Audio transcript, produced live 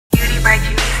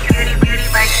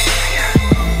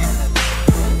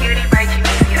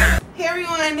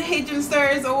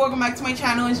welcome back to my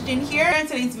channel. It's Jen here. In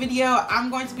today's video,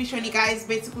 I'm going to be showing you guys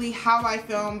basically how I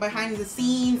film behind the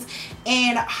scenes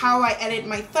and how I edit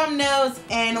my thumbnails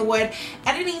and what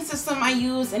editing system I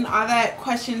use and all that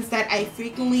questions that I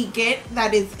frequently get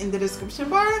that is in the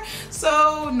description bar,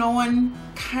 so no one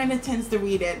kind of tends to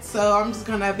read it. So I'm just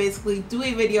gonna basically do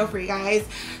a video for you guys,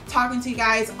 talking to you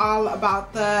guys all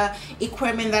about the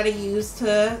equipment that I use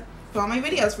to film my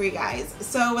videos for you guys.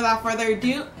 So without further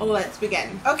ado, let's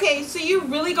begin. Okay, so you're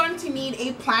really going to need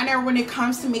a planner when it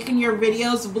comes to making your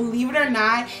videos. Believe it or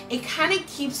not, it kind of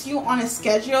keeps you on a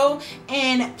schedule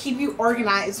and keep you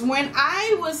organized. When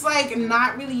I was like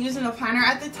not really using a planner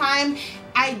at the time,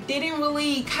 I didn't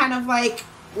really kind of like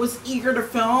was eager to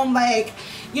film, like,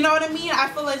 you know what I mean? I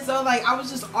feel as though like I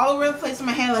was just all over the place in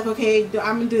my head, like, okay,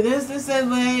 I'm gonna do this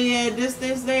way, this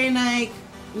day, and like,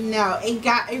 no,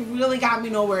 it really got me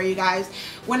nowhere, you guys.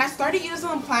 When I started using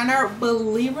a planner,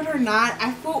 believe it or not,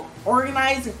 I feel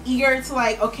organized and eager to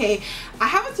like, okay, I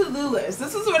have a to-do list.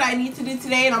 This is what I need to do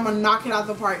today and I'm gonna knock it out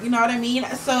the park, you know what I mean?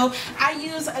 So I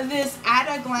use this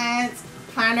at a glance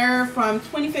planner from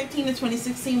 2015 to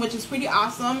 2016, which is pretty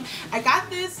awesome. I got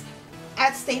this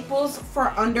at Staples for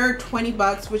under 20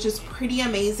 bucks, which is pretty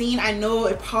amazing. I know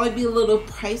it'd probably be a little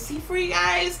pricey for you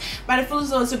guys, but I feel as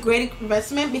though it's a great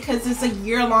investment because it's a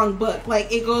year-long book.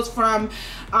 Like, it goes from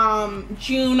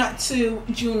June to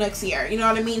June next year, you know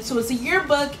what I mean? So it's a year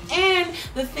book, and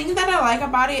the thing that I like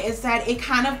about it is that it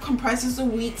kind of compresses the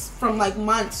weeks from like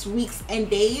months, weeks, and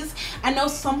days. I know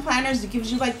some planners, it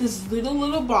gives you like this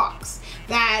little box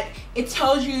that it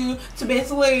tells you to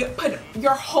basically put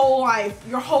your whole life,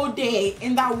 your whole day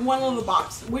in that one little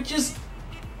box, which is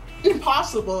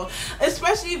impossible,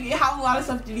 especially if you have a lot of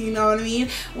stuff to do, you know what I mean?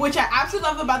 Which I absolutely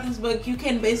love about this book. You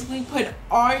can basically put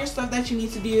all your stuff that you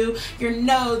need to do, your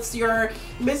notes, your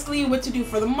basically what to do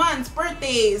for the months,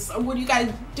 birthdays, what you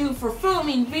gotta do for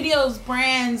filming, videos,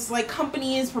 brands, like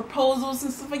companies, proposals,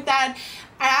 and stuff like that.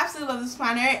 I absolutely love this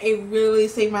planner. It really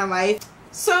saved my life.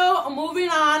 So moving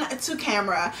on to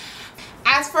camera.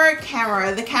 As for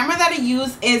camera, the camera that I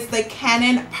use is the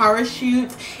Canon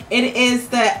Powershot. It is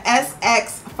the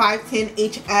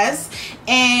SX510HS,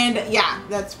 and yeah,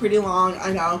 that's pretty long,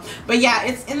 I know, but yeah,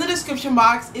 it's in the description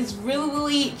box. It's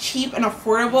really cheap and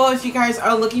affordable if you guys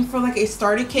are looking for like a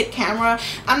starter kit camera.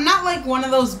 I'm not like one of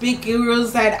those big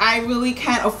gurus that I really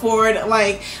can't afford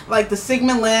like the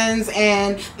Sigma lens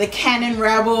and the Canon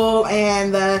Rebel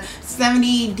and the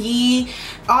 70D,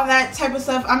 all that type of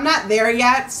stuff. I'm not there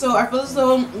yet, so I feel as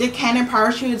though the Canon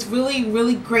Powershot is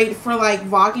really great for like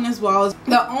vlogging as well.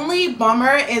 The only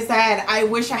bummer is that I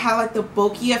wish I had like the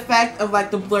bulky effect of like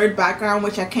the blurred background,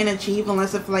 which I can't achieve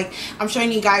unless if like I'm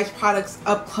showing you guys products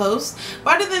up close.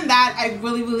 But other than that, I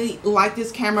really like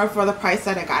this camera for the price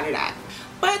that I got it at.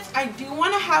 But I do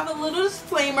want to have a little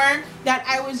disclaimer that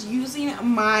I was using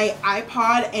my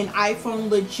iPod and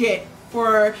iPhone legit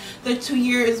for the 2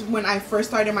 years when I first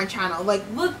started my channel. Like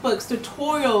lookbooks,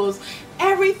 tutorials,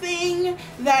 everything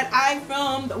that I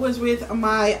filmed was with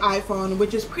my iPhone,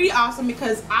 which is pretty awesome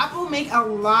because Apple make a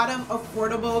lot of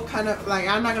affordable kind of, like,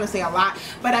 I'm not gonna say a lot,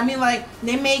 but I mean like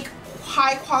they make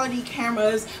high quality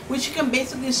cameras which you can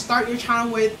basically start your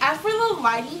channel with. As for the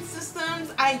lighting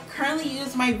systems, I currently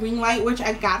use my ring light, which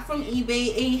I got from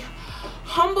eBay. A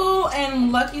humble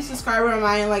and lucky subscriber of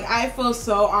mine. Like, I feel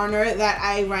so honored that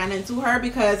I ran into her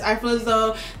because I feel as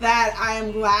though that I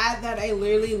am glad that I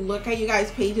literally look at you guys'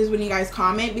 pages when you guys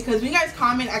comment, because when you guys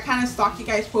comment, I kind of stalk you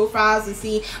guys' profiles and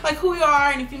see like who you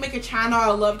are, and if you make a channel,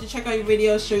 I love to check out your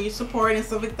videos, show you support and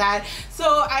stuff like that.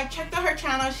 So I checked out her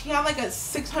channel. She had like a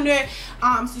 600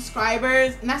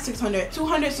 subscribers, not 600,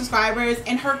 200 subscribers,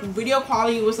 and her video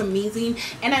quality was amazing.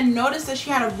 And I noticed that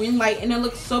she had a ring light and it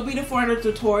looked so beautiful in her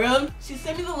tutorial. She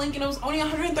sent me the link and it was only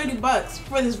 130 bucks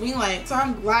for this ring light, so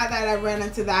I'm glad that I ran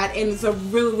into that, and it's a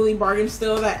really bargain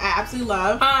still that I absolutely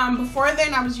love. Before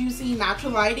then I was using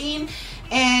natural lighting,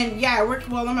 and yeah, it worked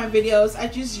well on my videos. I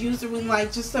just used the ring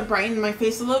light just to brighten my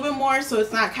face a little bit more so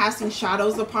it's not casting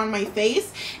shadows upon my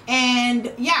face.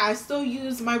 And yeah, I still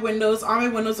use my windows. All my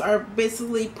windows are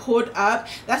basically pulled up.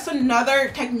 That's another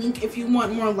technique if you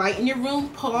want more light in your room.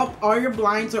 Pull up all your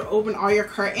blinds or open all your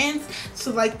curtains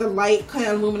so like the light can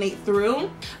illuminate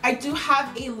through. I do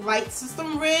have a light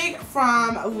system rig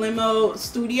from Limo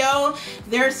Studio.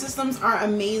 Their systems are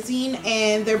amazing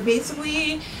and they're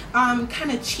basically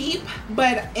kind of cheap, but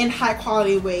but in high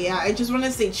quality way. Yeah, I just want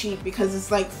to say cheap because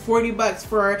it's like 40 bucks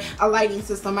for a lighting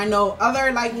system. I know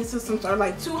other lighting systems are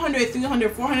like 200,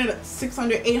 300, 400,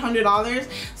 600, 800 dollars.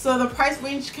 So the price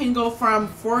range can go from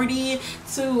 40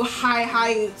 to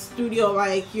high studio,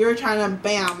 like you're trying to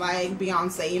bam, like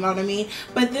Beyonce, you know what I mean?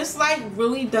 But this light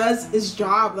really does its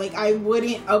job. Like I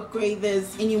wouldn't upgrade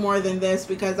this any more than this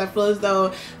because I feel as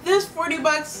though this 40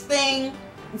 bucks thing,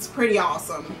 it's pretty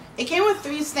awesome. It came with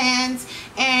 3 stands,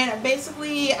 and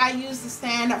basically I use the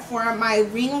stand for my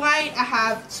ring light. I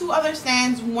have 2 other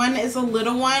stands. One is a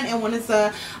little one and one is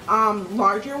a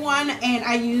larger one, and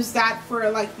I use that for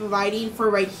like the lighting for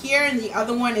right here, and the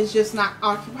other one is just not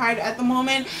occupied at the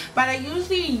moment. But I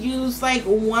usually use like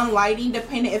one lighting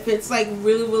depending if it's like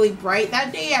really bright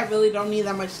that day. I really don't need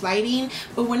that much lighting,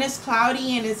 but when it's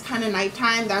cloudy and it's kind of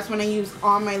nighttime, that's when I use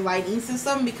all my lighting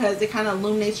system because it kind of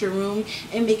illuminates your room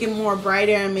and make it more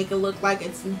brighter and make it look like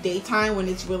it's daytime when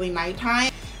it's really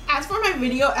nighttime. As for my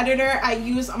video editor, I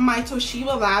use my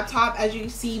Toshiba laptop, as you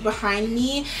see behind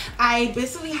me. I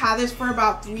basically had this for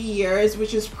about 3 years,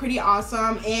 which is pretty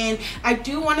awesome. And I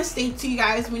do want to state to you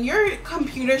guys, when your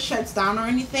computer shuts down or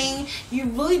anything, you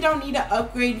really don't need to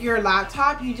upgrade your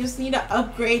laptop. You just need to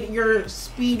upgrade your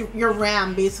speed, your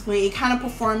RAM basically. It kind of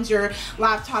performs your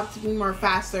laptop to be more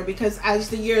faster, because as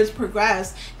the years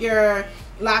progress, your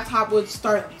laptop would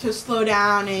start to slow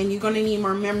down and you're going to need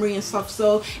more memory and stuff.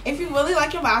 So if you really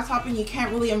like your laptop and you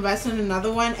can't really invest in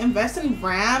another one, invest in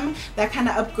RAM that kind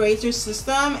of upgrades your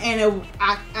system and it will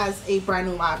act as a brand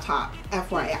new laptop,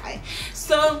 FYI.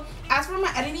 So as for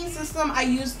my editing system, I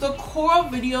use the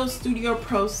Corel Video Studio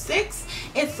Pro 6.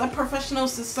 It's a professional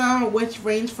system which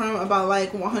range from about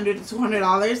like $100 to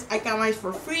 $200. I got mine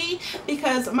for free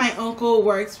because my uncle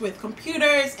works with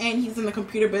computers and he's in the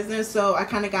computer business, so I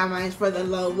kind of got mine for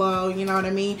the low, you know what I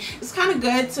mean? It's kind of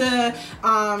good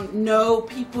to know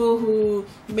people who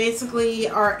basically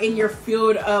are in your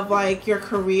field of like your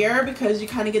career, because you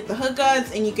kind of get the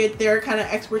hookups and you get their kind of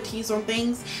expertise on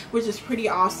things, which is pretty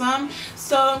awesome.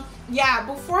 So yeah,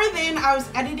 before then I was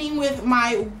editing with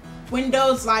my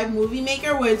Windows Live Movie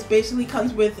Maker, which basically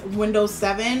comes with Windows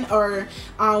 7 or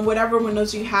whatever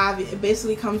Windows you have. It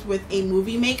basically comes with a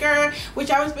movie maker,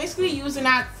 which I was basically using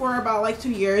that for about like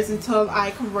 2 years until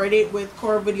I converted with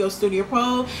Corel Video Studio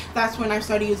Pro. That's when I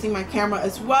started using my camera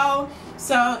as well.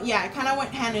 So yeah, it kind of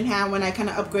went hand in hand when I kind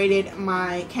of upgraded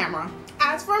my camera.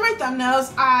 As for my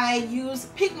thumbnails, I use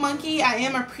Picmonkey. I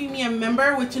am a premium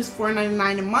member, which is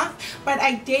 $4.99 a month, but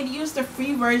I did use the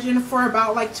free version for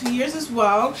about like 2 years as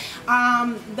well.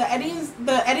 The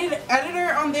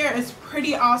editor on there is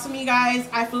pretty awesome, you guys.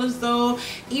 I feel as though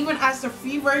even as the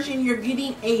free version, you're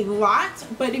getting a lot,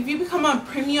 but if you become a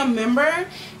premium member,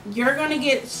 you're gonna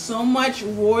get so much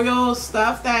royal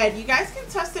stuff that you guys can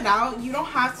test it out. You don't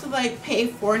have to like pay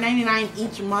 $4.99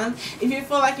 each month. If you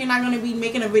feel like you're not gonna be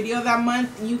making a video that month,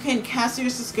 you can cancel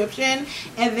your subscription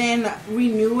and then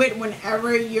renew it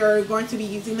whenever you're going to be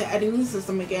using the editing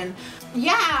system again.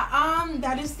 Yeah,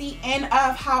 that is the end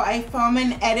of how I film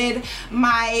and edit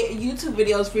my YouTube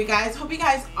videos for you guys. Hope you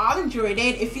guys all enjoyed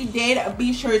it. If you did,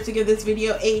 be sure to give this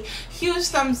video a huge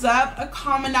thumbs up, a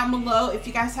comment down below. If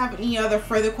you guys have any other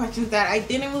further questions that I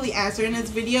didn't really answer in this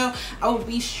video, I will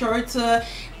be sure to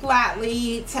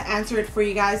gladly to answer it for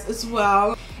you guys as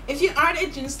well. If you aren't a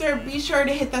Genster, be sure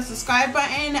to hit that subscribe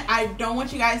button. I don't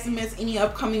want you guys to miss any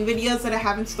upcoming videos that I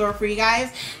have in store for you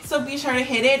guys, so be sure to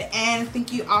hit it. And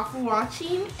thank you all for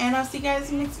watching, and I'll see you guys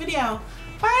in the next video.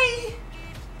 Bye.